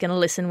that people are going to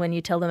listen when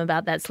you tell them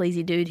about that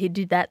sleazy dude who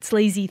did that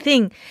sleazy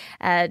thing.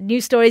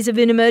 News stories have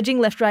been emerging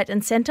left, right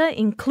and centre,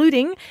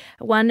 including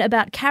one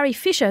about Carrie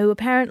Fisher, who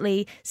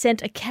apparently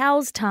sent a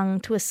cow's tongue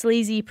to a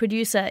sleazy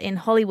producer in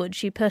Hollywood.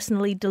 She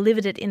personally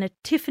delivered it in a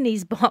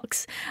Tiffany's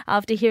box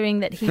after hearing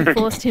that he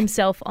forced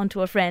himself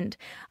onto a friend.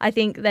 I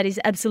think that is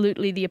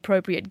absolutely the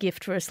appropriate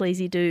gift for a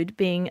sleazy dude,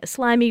 being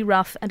slimy,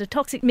 rough, and a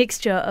toxic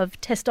mixture of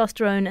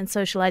testosterone and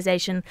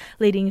socialization,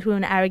 leading to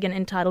an arrogant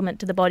entitlement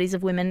to the bodies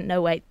of women.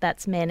 No, wait,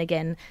 that's men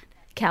again.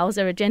 Cows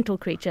are a gentle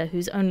creature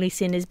whose only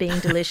sin is being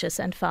delicious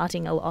and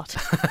farting a lot.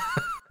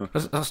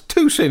 That's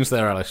two sins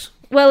there, Alice.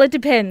 Well, it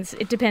depends.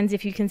 It depends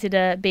if you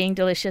consider being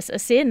delicious a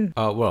sin.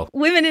 Well.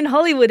 Women in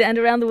Hollywood and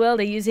around the world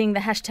are using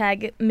the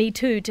hashtag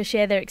 #MeToo to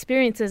share their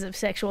experiences of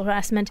sexual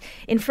harassment.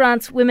 In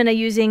France, women are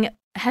using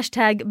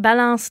hashtag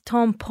balance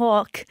ton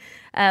porc,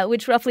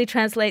 which roughly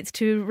translates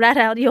to rat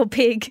out your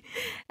pig.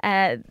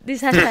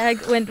 This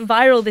hashtag went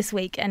viral this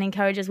week and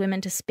encourages women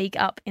to speak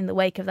up in the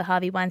wake of the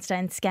Harvey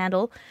Weinstein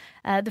scandal.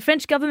 The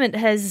French government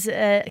has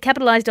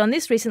capitalised on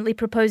this, recently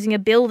proposing a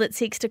bill that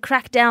seeks to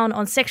crack down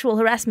on sexual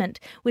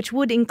harassment, which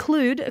would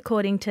include,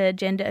 according to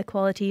Gender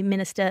Equality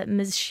Minister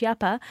Ms.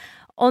 Schiappa,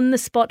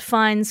 on-the-spot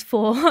fines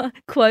for,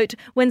 quote,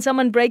 when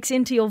someone breaks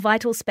into your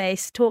vital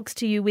space, talks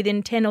to you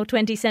within 10 or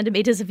 20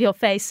 centimetres of your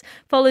face,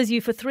 follows you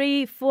for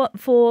 3,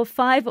 4,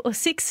 5 or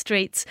 6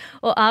 streets,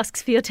 or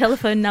asks for your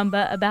telephone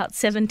number about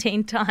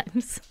 17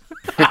 times.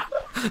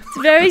 It's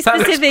very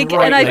specific,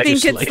 and I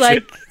think it's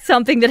like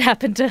something that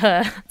happened to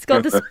her. It's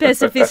got the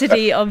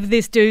specificity of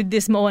this dude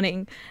this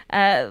morning.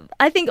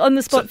 I think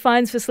on-the-spot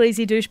fines for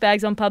sleazy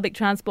douchebags on public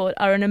transport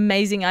are an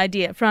amazing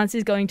idea. France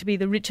is going to be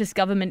the richest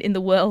government in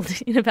the world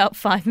in about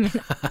 5 minutes.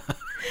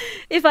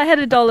 If I had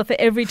 $1 for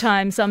every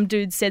time some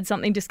dude said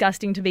something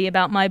disgusting to me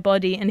about my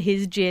body and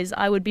his jizz,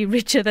 I would be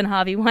richer than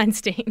Harvey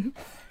Weinstein.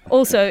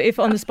 Also, if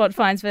on-the-spot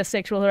fines for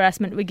sexual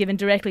harassment were given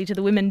directly to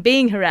the women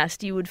being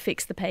harassed, you would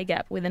fix the pay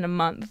gap within a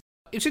month.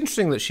 It's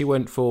interesting that she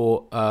went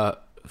for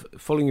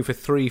following you for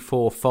 3,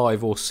 4,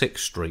 5 or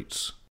 6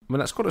 streets. I mean,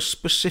 that's got a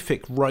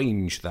specific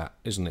range, that,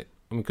 isn't it?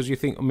 I mean, because you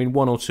think,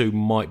 1 or 2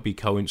 might be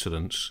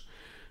coincidence.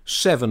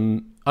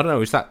 7, I don't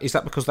know. Is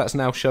that because that's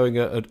now showing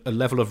a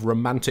level of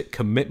romantic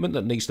commitment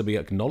that needs to be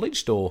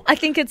acknowledged, or I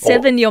think at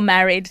 7 you're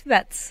married.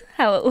 That's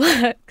how it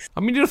works. I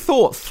mean, you'd have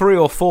thought 3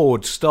 or 4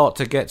 would start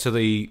to get to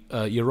the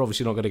you're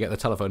obviously not going to get the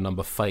telephone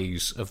number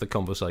phase of the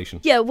conversation.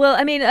 Yeah, well,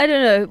 I mean, I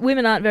don't know.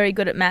 Women aren't very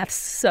good at maths,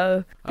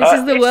 so this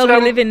is the world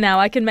we live in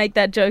now. I can make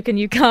that joke and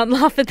you can't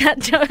laugh at that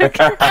joke.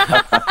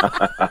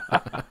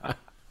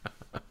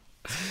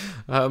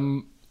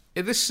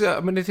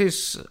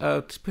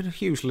 It's been a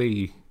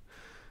hugely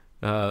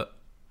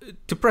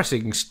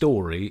depressing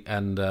story,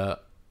 and I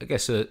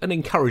guess an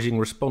encouraging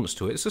response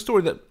to it. It's a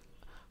story that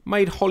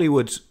made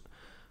Hollywood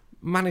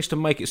manage to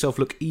make itself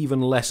look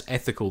even less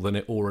ethical than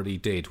it already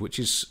did, which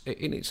is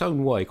in its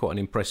own way quite an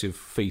impressive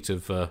feat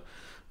of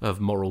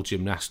moral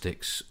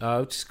gymnastics.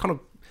 It's kind of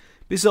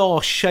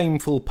bizarre,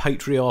 shameful,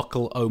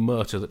 patriarchal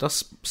omerta that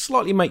does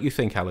slightly make you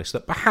think, Alice,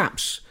 that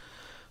perhaps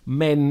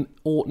men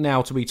ought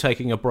now to be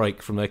taking a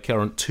break from their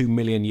current 2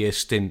 million year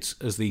stint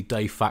as the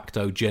de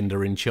facto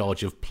gender in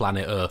charge of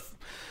planet Earth.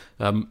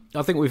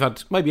 I think we've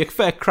had maybe a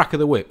fair crack of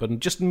the whip and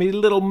just need a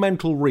little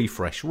mental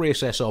refresh,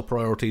 reassess our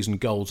priorities and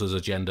goals as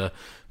a gender,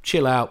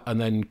 chill out,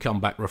 and then come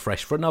back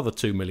refreshed for another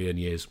 2 million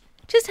years.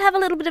 Just have a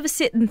little bit of a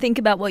sit and think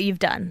about what you've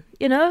done.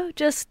 You know,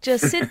 just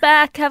sit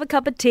back, have a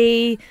cup of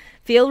tea,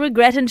 feel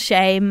regret and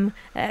shame,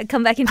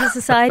 come back into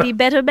society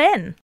better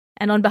men.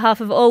 And on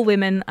behalf of all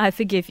women, I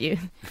forgive you.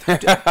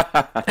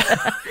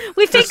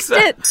 We fixed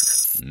it.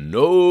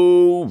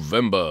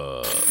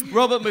 November.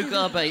 Robert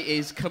Mugabe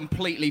is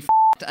completely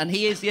f***ed, and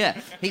he's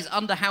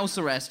under house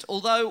arrest.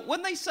 Although,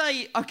 when they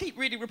say, I keep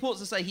reading reports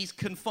that say he's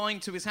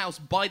confined to his house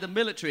by the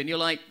military, and you're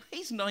like,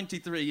 he's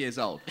 93 years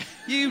old.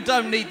 You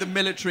don't need the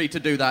military to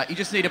do that. You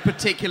just need a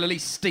particularly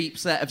steep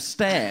set of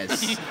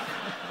stairs.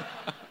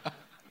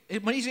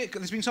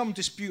 There's been some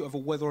dispute over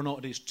whether or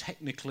not it is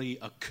technically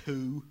a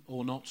coup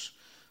or not.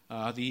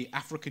 The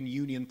African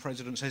Union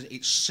president says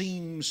it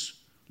seems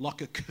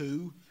like a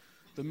coup.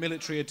 The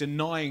military are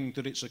denying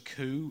that it's a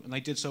coup, and they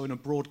did so in a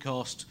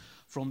broadcast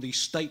from the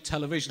state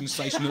television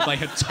station that they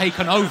had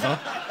taken over.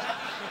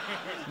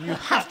 And you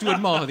have to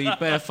admire the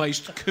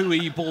barefaced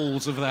cooey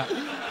balls of that.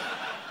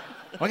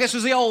 I guess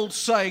as the old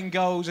saying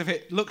goes, if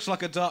it looks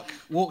like a duck,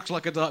 walks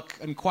like a duck,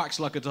 and quacks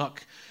like a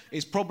duck,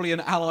 it's probably an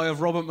ally of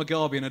Robert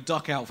Mugabe in a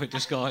duck outfit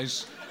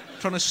disguise,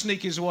 trying to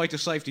sneak his way to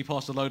safety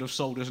past a load of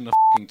soldiers in a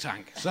f***ing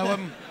tank. So,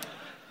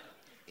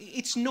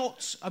 it's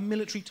not a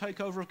military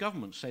takeover of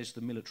government, says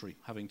the military,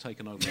 having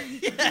taken over.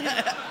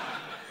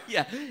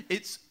 Yeah,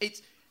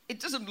 it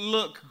doesn't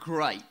look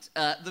great.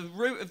 The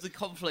root of the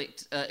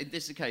conflict in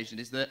this occasion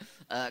is that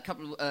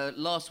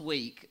last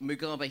week,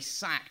 Mugabe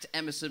sacked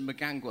Emerson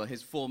Mnangagwa,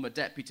 his former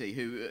deputy,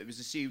 who it was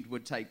assumed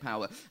would take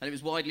power. And it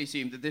was widely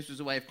assumed that this was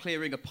a way of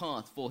clearing a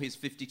path for his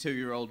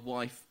 52-year-old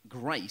wife,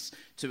 Grace,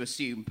 to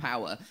assume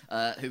power,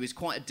 who is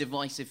quite a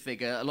divisive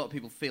figure. A lot of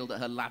people feel that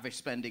her lavish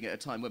spending at a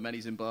time where many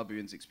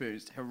Zimbabweans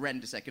experienced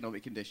horrendous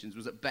economic conditions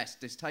was at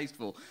best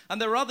distasteful.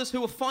 And there are others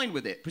who are fine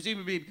with it,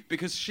 presumably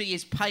because she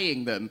is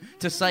paying them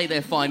to say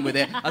they're fine with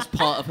it as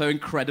part of her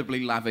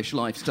incredibly lavish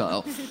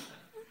lifestyle.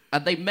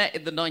 And they met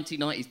in the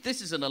 1990s.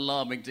 This is an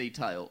alarming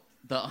detail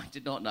that I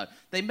did not know.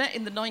 They met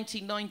in the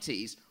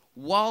 1990s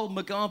while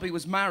Mugabe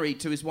was married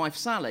to his wife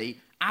Sally,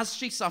 as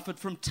she suffered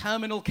from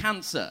terminal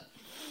cancer.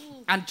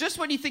 And just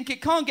when you think it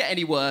can't get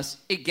any worse,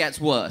 it gets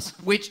worse,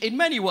 which in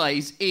many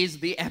ways is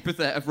the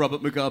epithet of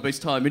Robert Mugabe's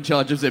time in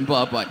charge of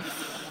Zimbabwe.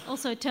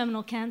 Also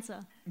terminal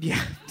cancer.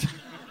 Yeah.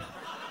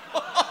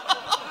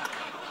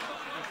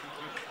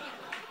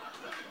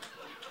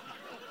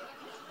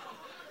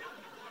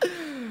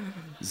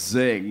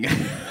 Zing.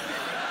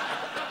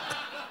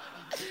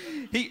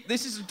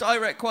 This is a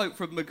direct quote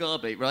from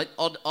Mugabe, right?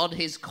 On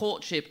his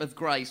courtship of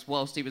Grace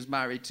whilst he was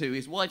married to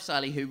his wife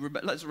Sally, who,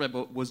 let's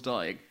remember, was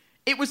dying.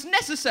 It was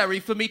necessary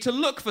for me to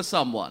look for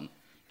someone.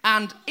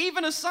 And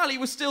even as Sally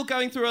was still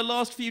going through her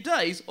last few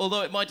days,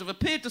 although it might have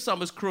appeared to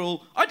some as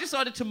cruel, I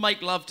decided to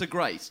make love to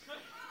Grace.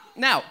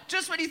 Now,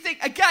 just when you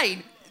think,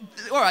 again,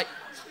 all right,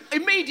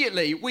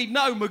 immediately we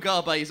know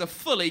Mugabe is a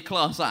fully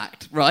class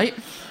act, right?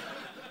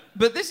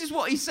 But this is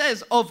what he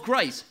says of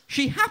Grace.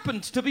 She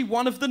happened to be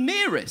one of the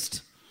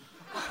nearest.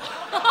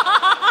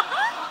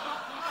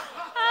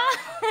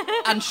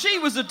 And she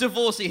was a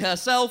divorcee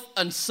herself,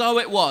 and so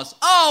it was.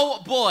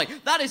 Oh, boy,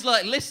 that is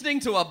like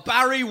listening to a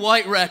Barry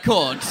White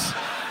record.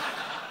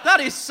 That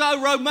is so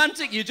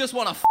romantic, you just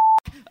want to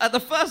At the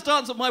first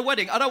dance at my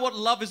wedding, I don't want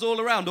Love Is All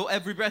Around or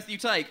Every Breath You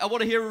Take. I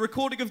want to hear a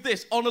recording of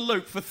this on a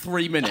loop for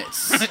 3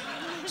 minutes.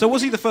 So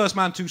was he the first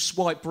man to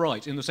swipe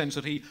right, in the sense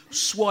that he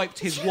swiped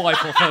his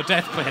wife off her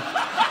deathbed?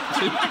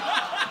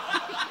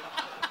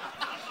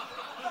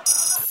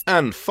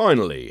 And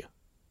finally,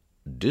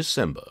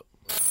 December.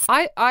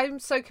 I'm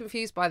so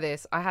confused by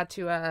this. I had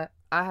to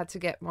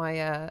get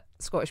my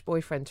Scottish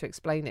boyfriend to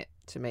explain it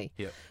to me,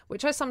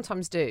 which I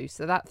sometimes do.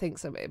 So that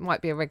thinks it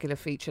might be a regular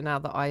feature now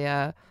that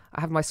I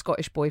have my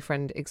Scottish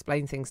boyfriend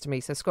explain things to me.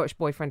 So Scottish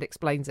boyfriend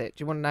explains it.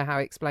 Do you want to know how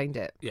he explained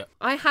it? Yeah.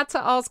 I had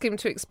to ask him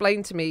to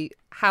explain to me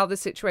how the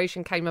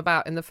situation came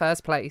about in the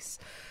first place.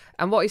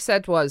 And what he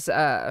said was,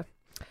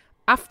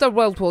 after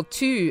World War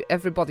II,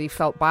 everybody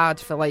felt bad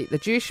for like the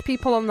Jewish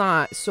people and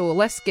that. So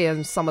let's get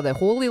in some of the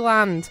Holy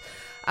Land.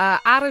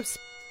 Arab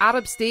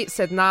states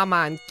said, nah,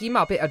 man, give me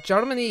a bit of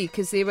Germany,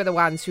 because they were the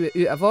ones who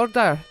were out of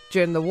order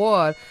during the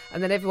war.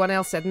 And then everyone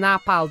else said, nah,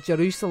 pal,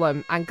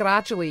 Jerusalem. And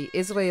gradually,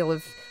 Israel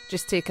have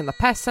just taken the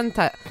piss, isn't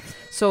it?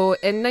 So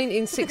in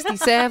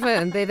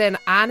 1967, they then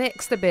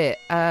annexed a bit.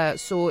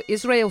 So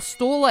Israel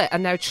stole it,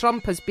 and now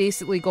Trump has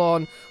basically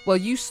gone, well,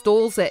 you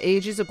stole it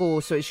ages ago,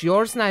 so it's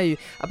yours now.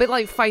 A bit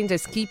like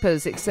finders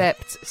keepers,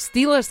 except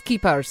stealers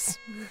keepers.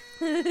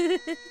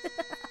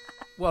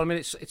 Well, I mean,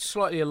 it's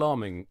slightly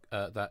alarming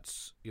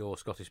that your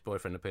Scottish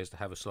boyfriend appears to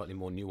have a slightly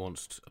more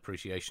nuanced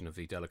appreciation of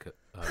the delicate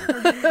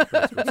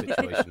political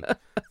situation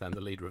than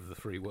the leader of the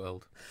free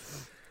world.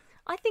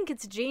 I think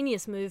it's a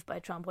genius move by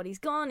Trump. What he's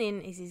gone in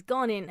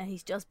and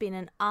he's just been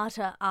an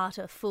utter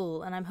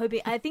fool. And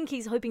I think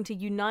he's hoping to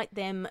unite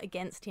them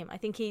against him. I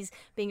think he's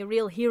being a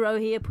real hero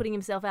here, putting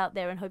himself out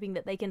there and hoping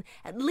that they can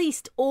at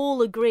least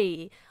all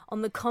agree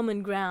on the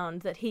common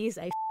ground that he is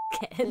a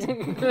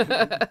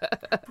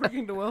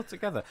Bringing the world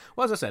together.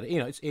 Well, as I said,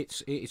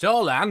 it's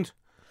our land,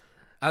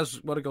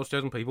 as one of God's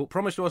chosen people,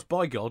 promised to us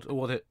by God.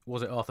 Or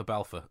was it Arthur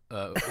Balfour?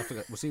 I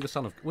forget. Was he the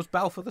son of? Was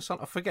Balfour the son?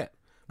 I forget.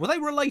 Were they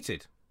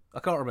related? I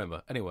can't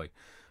remember. Anyway,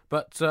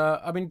 but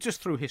I mean,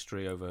 just through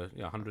history over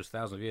hundreds,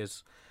 thousands of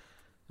years,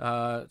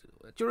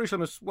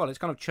 Jerusalem has, well, it's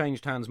kind of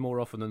changed hands more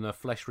often than the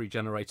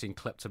flesh-regenerating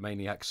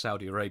kleptomaniac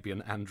Saudi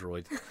Arabian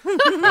android.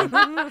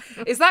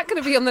 Is that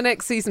going to be on the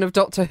next season of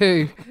Doctor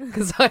Who?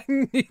 Because I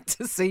need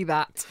to see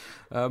that.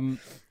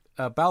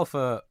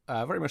 Balfour,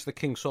 very much the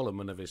King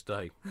Solomon of his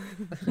day,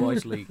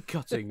 wisely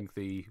cutting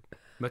the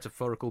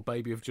metaphorical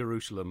baby of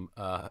Jerusalem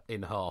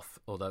in half,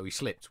 although he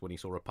slipped when he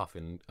saw a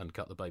puffin and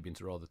cut the baby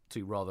into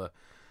two rather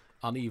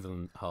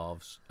uneven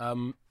halves.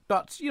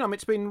 But,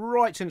 it's been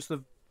right since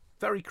the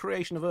very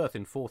creation of Earth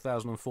in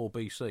 4004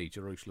 BC.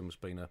 Jerusalem's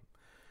been a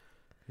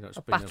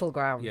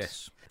battleground.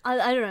 Yes. I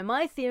don't know.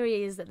 My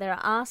theory is that there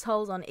are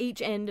assholes on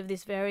each end of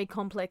this very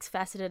complex,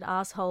 faceted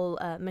asshole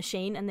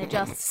machine, and they're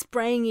just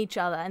spraying each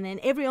other. And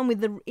then everyone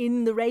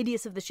in the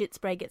radius of the shit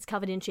spray gets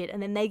covered in shit,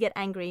 and then they get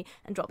angry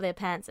and drop their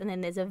pants, and then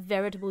there's a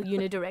veritable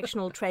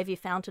unidirectional Trevi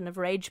fountain of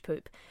rage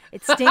poop.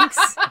 It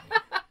stinks.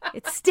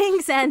 It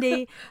stinks,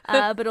 Andy,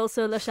 but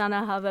also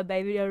Lashana Hava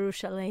Baby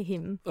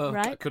Yerushalayim,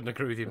 right? I couldn't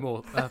agree with you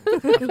more.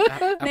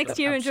 Next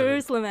year in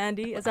Jerusalem,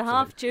 Andy, as a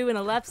half Jew and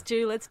a lapsed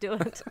Jew, let's do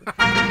it.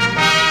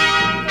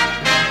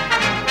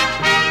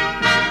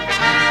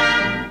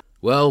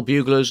 Well,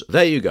 buglers,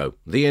 there you go.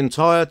 The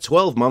entire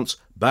 12 months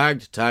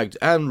bagged, tagged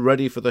and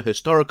ready for the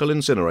historical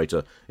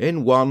incinerator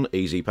in one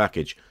easy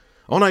package.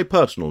 On a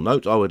personal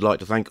note, I would like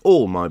to thank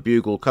all my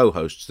Bugle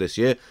co-hosts this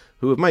year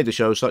who have made the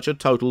show such a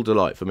total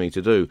delight for me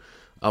to do.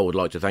 I would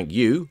like to thank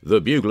you, the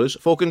Buglers,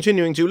 for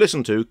continuing to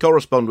listen to,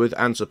 correspond with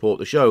and support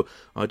the show.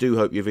 I do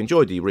hope you've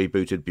enjoyed the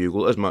rebooted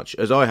Bugle as much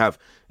as I have.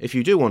 If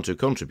you do want to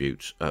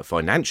contribute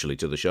financially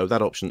to the show,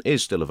 that option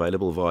is still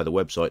available via the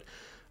website.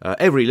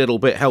 Every little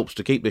bit helps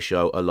to keep the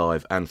show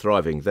alive and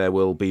thriving. There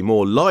will be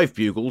more live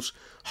Bugles,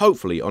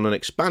 hopefully on an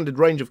expanded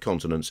range of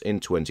continents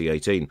in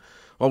 2018.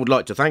 I would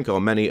like to thank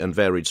our many and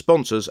varied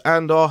sponsors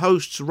and our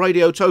hosts,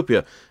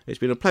 Radiotopia. It's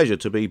been a pleasure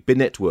to be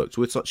benetworked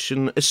with such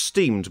an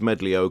esteemed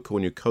medley-o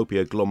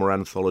cornucopia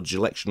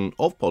glomeranthologilection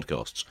of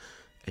podcasts.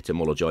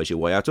 Etymologise your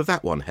way out of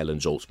that one, Helen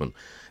Zaltzman.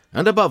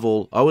 And above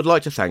all, I would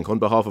like to thank, on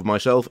behalf of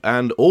myself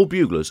and all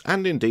Buglers,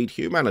 and indeed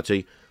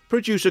humanity,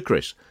 Producer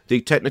Chris,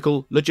 the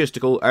technical,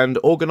 logistical and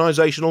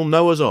organisational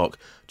Noah's Ark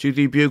to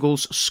the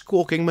Bugle's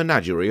squawking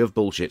menagerie of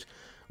bullshit.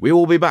 We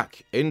will be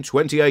back in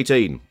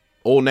 2018,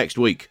 or next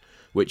week,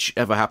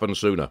 whichever happens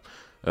sooner.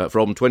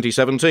 From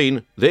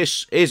 2017,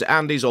 this is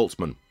Andy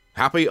Zaltzman.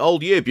 Happy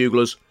Old Year,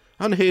 Buglers,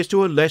 and here's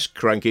to a less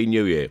cranky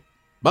New Year.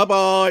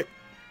 Bye-bye!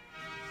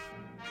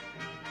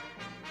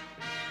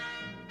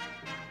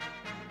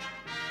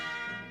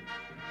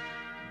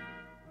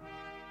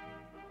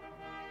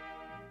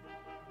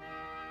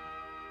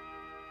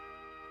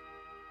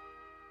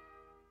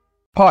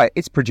 Hi,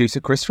 it's producer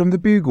Chris from The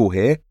Bugle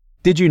here.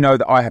 Did you know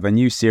that I have a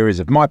new series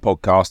of my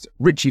podcast,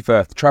 Richie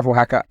Firth Travel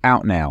Hacker,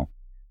 out now?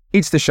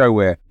 It's the show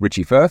where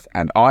Richie Firth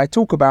and I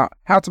talk about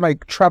how to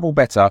make travel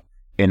better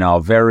in our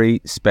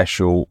very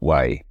special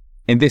way.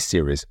 In this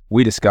series,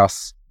 we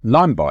discuss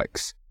Lime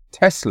bikes,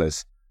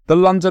 Teslas, the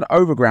London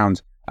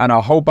Overground, and a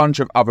whole bunch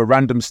of other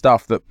random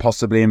stuff that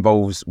possibly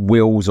involves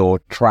wheels or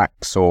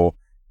tracks or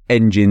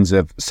engines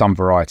of some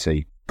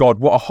variety. God,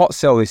 what a hot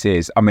sell this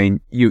is. I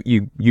mean,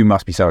 you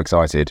must be so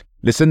excited.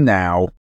 Listen now.